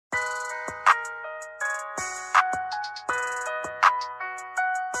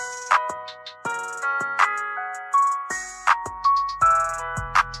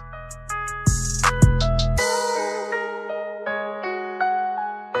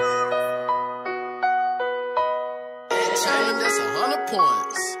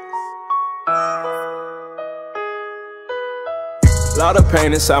points. Lot of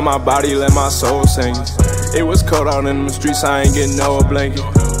pain inside my body, let my soul sing. It was cold out in the streets, I ain't getting no blanket.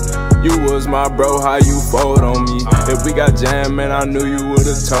 You was my bro, how you fold on me? If we got jammed, man, I knew you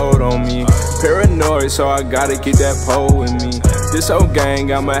would've told on me. Paranoid, so I gotta keep that pole with me. This whole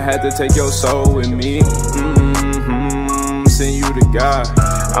gang, I'ma have to take your soul with me. Send you to God.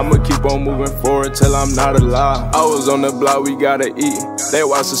 I'ma keep on moving forward till I'm not alive. I was on the block, we gotta eat. They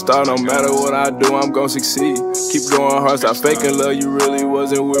watch the star, no matter what I do, I'm gon' succeed. Keep going hard, stop faking love, you really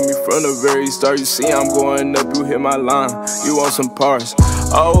wasn't with me from the very start. You see, I'm going up, you hit my line, you want some parts.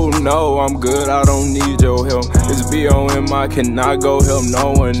 Oh no, I'm good, I don't need your help. It's BOM, I cannot go help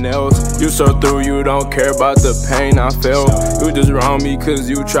no one else. You so through, you don't care about the pain I felt. You just wrong me cause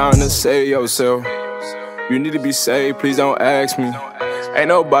you tryna save yourself. You need to be saved, please don't ask me. Ain't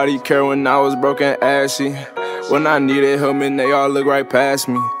nobody care when I was broken ashy. When I needed help, man, they all look right past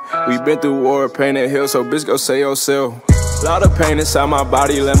me. We been through war, pain and hell, so bitch, go save yourself. Lot of pain inside my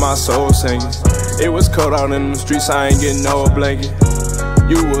body, let my soul sing. It was cold out in the streets, I ain't getting no blanket.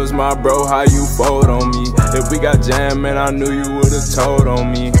 You was my bro, how you fold on me? If we got jammed, man, I knew you would've told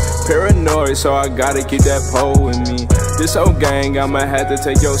on me. Paranoid, so I gotta keep that pole with me. This whole gang, I'ma have to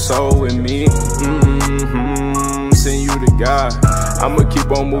take your soul with me. Send you to God. I'ma keep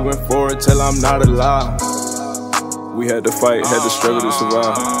on moving forward till I'm not alive. We had to fight, had to struggle to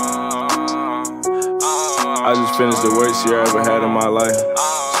survive. I just finished the worst year I ever had in my life.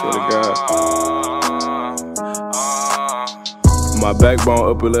 Swear to God. My backbone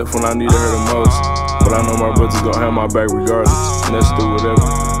up and left when I needed her the most. But I know my brothers gon' have my back regardless, and that's through whatever.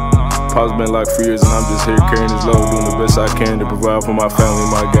 Pop's been locked for years and I'm just here carrying this load, doing the best I can to provide for my family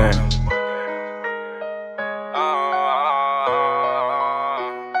and my gang.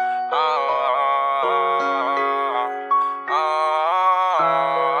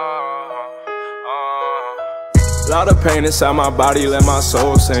 Lot of pain inside my body, let my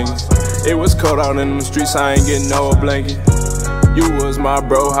soul sing. It was cold out in the streets, I ain't getting no blanket. You was my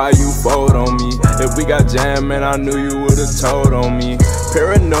bro, how you fold on me? If we got jammed, man, I knew you would've told on me.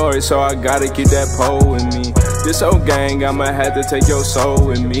 Paranoid, so I gotta keep that pole with me. This whole gang, I'ma have to take your soul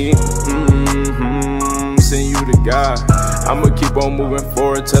with me. Send you to God. I'ma keep on moving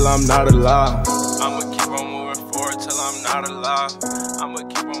forward till I'm not alive. I'ma keep on moving forward till I'm not alive. I'ma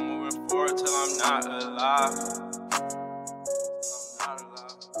keep on moving forward till I'm not alive.